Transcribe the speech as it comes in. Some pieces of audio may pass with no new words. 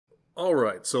All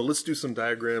right, so let's do some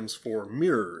diagrams for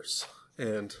mirrors.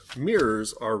 And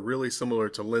mirrors are really similar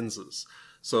to lenses.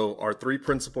 So our three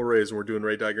principal rays, and we're doing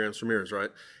ray diagrams for mirrors, right?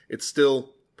 It's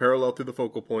still parallel through the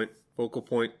focal point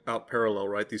out parallel,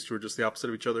 right? These two are just the opposite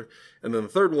of each other. And then the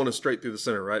third one is straight through the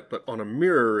center, right? But on a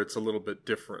mirror, it's a little bit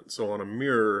different. So on a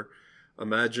mirror,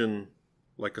 imagine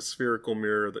like a spherical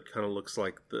mirror that kind of looks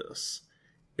like this.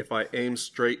 If I aim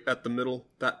straight at the middle,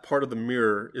 that part of the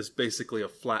mirror is basically a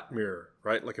flat mirror,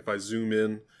 right? Like if I zoom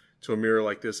in to a mirror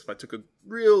like this, if I took a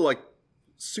real like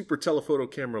super telephoto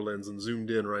camera lens and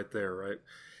zoomed in right there, right?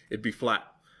 It'd be flat.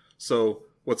 So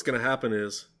what's going to happen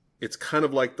is it's kind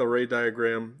of like the ray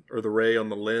diagram or the ray on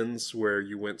the lens where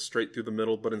you went straight through the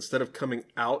middle, but instead of coming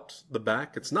out the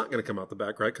back, it's not going to come out the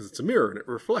back, right? Because it's a mirror and it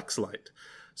reflects light.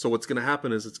 So what's going to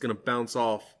happen is it's going to bounce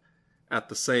off at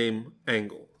the same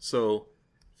angle. So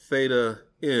theta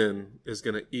in is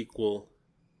going to equal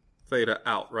theta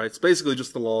out, right? It's basically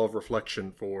just the law of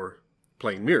reflection for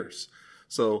plane mirrors.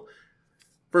 So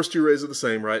first two rays are the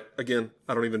same, right? Again,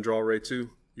 I don't even draw ray 2.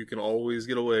 You can always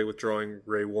get away with drawing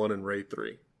ray 1 and ray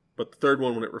 3. But the third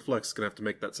one, when it reflects, is going to have to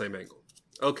make that same angle.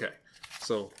 Okay,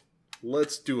 so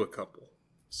let's do a couple.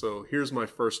 So here's my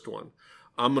first one.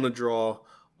 I'm going to draw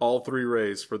all three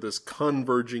rays for this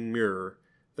converging mirror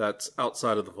that's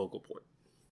outside of the focal point.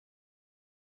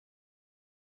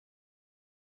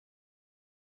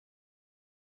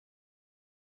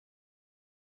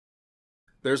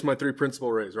 There's my three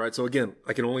principal rays, right? So again,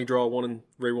 I can only draw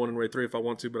ray 1 and ray 3 if I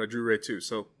want to, but I drew ray 2.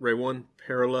 So ray 1,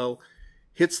 parallel,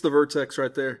 hits the vertex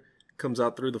right there, comes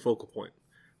out through the focal point.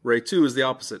 Ray 2 is the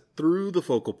opposite. Through the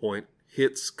focal point,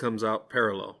 hits, comes out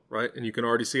parallel, right? And you can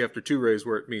already see after two rays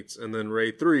where it meets. And then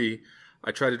ray 3,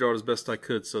 I tried to draw it as best I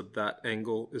could, so that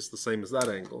angle is the same as that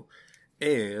angle.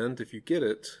 And if you get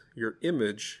it, your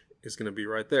image is going to be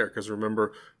right there, because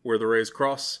remember where the rays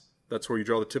cross, that's where you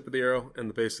draw the tip of the arrow, and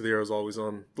the base of the arrow is always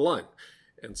on the line.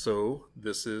 And so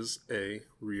this is a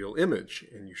real image,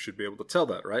 and you should be able to tell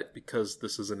that, right? Because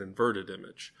this is an inverted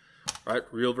image, right?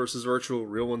 Real versus virtual.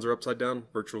 Real ones are upside down.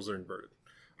 Virtuals are inverted.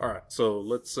 All right, so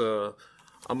let's. I'm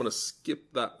gonna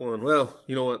skip that one. Well,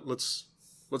 you know what?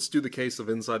 Let's do the case of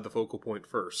inside the focal point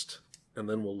first, and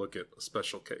then we'll look at a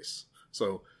special case.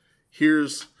 So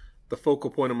here's the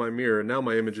focal point of my mirror, and now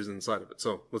my image is inside of it.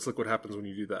 So let's look what happens when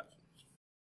you do that.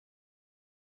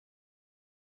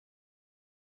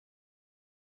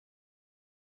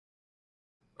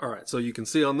 All right, so you can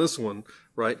see on this one,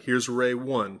 right, here's ray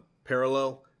 1,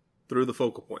 parallel through the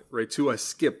focal point. Ray 2 I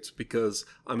skipped because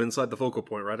I'm inside the focal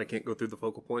point, right? I can't go through the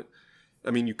focal point. I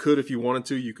mean, you could if you wanted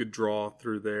to. You could draw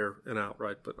through there and out,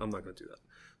 right? But I'm not going to do that.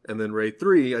 And then ray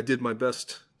 3, I did my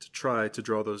best to try to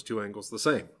draw those two angles the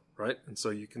same, right? And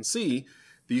so you can see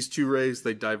these two rays,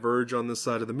 they diverge on this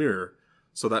side of the mirror.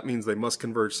 So that means they must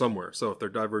converge somewhere. So if they're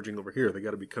diverging over here, they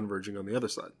got to be converging on the other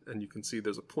side. And you can see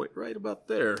there's a point right about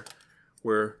there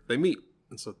where they meet.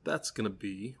 And so that's going to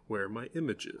be where my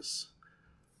image is.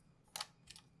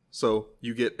 So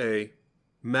you get a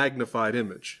magnified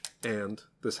image. And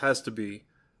this has to be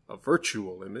a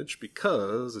virtual image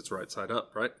because it's right side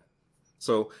up, right?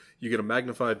 So you get a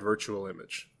magnified virtual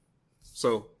image.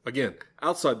 So again,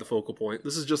 outside the focal point,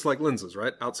 this is just like lenses,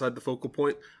 right? Outside the focal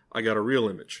point, I got a real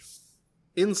image.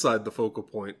 Inside the focal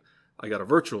point, I got a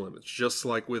virtual image, just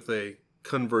like with a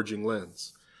converging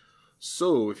lens.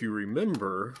 So if you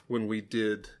remember when we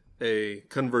did a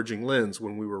converging lens,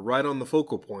 when we were right on the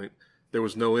focal point, there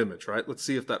was no image, right? Let's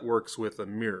see if that works with a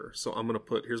mirror. So I'm going to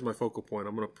put, here's my focal point,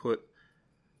 I'm going to put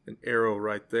an arrow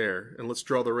right there. And let's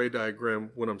draw the ray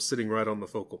diagram when I'm sitting right on the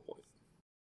focal point.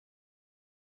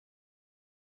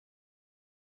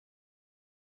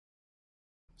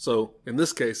 So in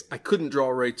this case, I couldn't draw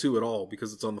ray 2 at all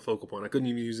because it's on the focal point. I couldn't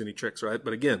even use any tricks, right?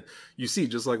 But again, you see,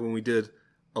 just like when we did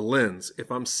a lens,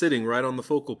 if I'm sitting right on the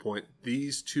focal point,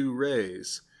 these two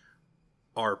rays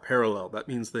are parallel. That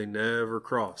means they never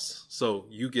cross. So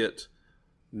you get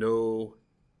no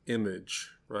image,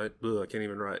 right? Ugh, I can't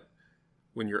even write.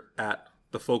 When you're at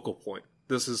the focal point.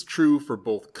 This is true for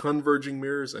both converging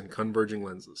mirrors and converging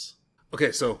lenses.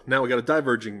 Okay, so now we got a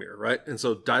diverging mirror, right? And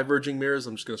so diverging mirrors,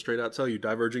 I'm just going to straight out tell you,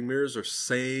 diverging mirrors are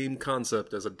same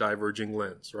concept as a diverging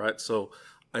lens, right? So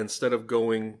instead of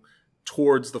going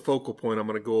towards the focal point, I'm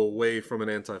going to go away from an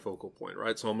antifocal point,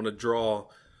 right? So I'm going to draw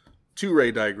two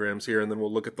ray diagrams here, and then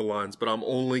we'll look at the lines, but I'm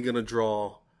only going to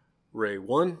draw ray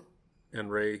 1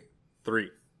 and ray 3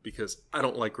 because I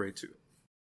don't like ray 2.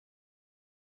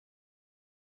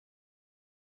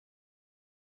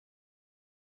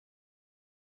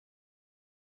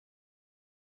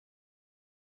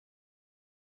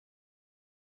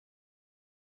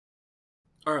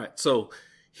 All right, so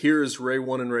here's ray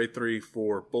 1 and ray 3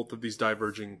 for both of these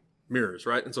diverging mirrors,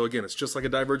 right? And so again, it's just like a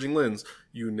diverging lens.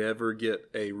 You never get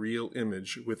a real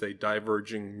image with a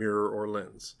diverging mirror or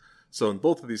lens. So in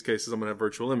both of these cases, I'm going to have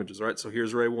virtual images, right? So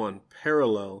here's ray 1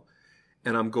 parallel,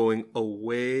 and I'm going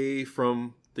away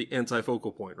from the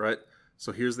antifocal point, right?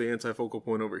 So here's the antifocal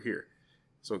point over here.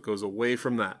 So it goes away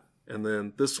from that. And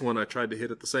then this one I tried to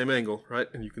hit at the same angle, right?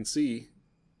 And you can see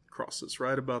it crosses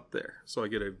right about there. So I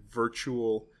get a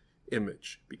virtual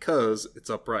image because it's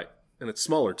upright. And it's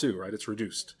smaller too, right? It's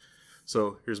reduced.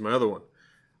 So here's my other one.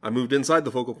 I moved inside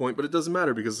the focal point, but it doesn't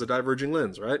matter because it's a diverging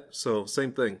lens, right? So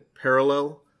same thing,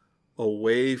 parallel,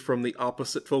 away from the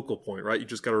opposite focal point, right? You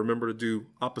just got to remember to do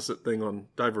opposite thing on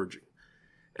diverging.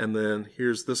 And then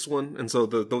here's this one. And so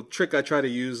the trick I try to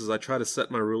use is I try to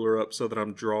set my ruler up so that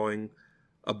I'm drawing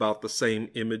about the same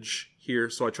image here.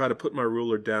 So I try to put my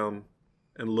ruler down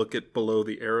and look at below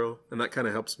the arrow, and that kind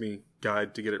of helps me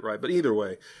guide to get it right. But either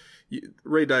way,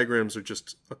 ray diagrams are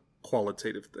just a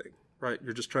qualitative thing, right?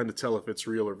 You're just trying to tell if it's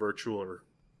real or virtual or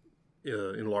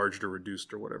enlarged or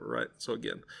reduced or whatever, right? So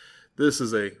again, this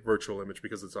is a virtual image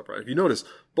because it's upright. If you notice,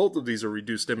 both of these are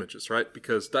reduced images, right?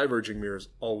 Because diverging mirrors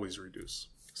always reduce.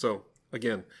 So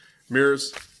again,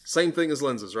 mirrors, same thing as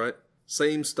lenses, right?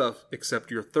 Same stuff, except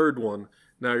your third one,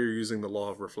 now you're using the law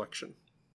of reflection.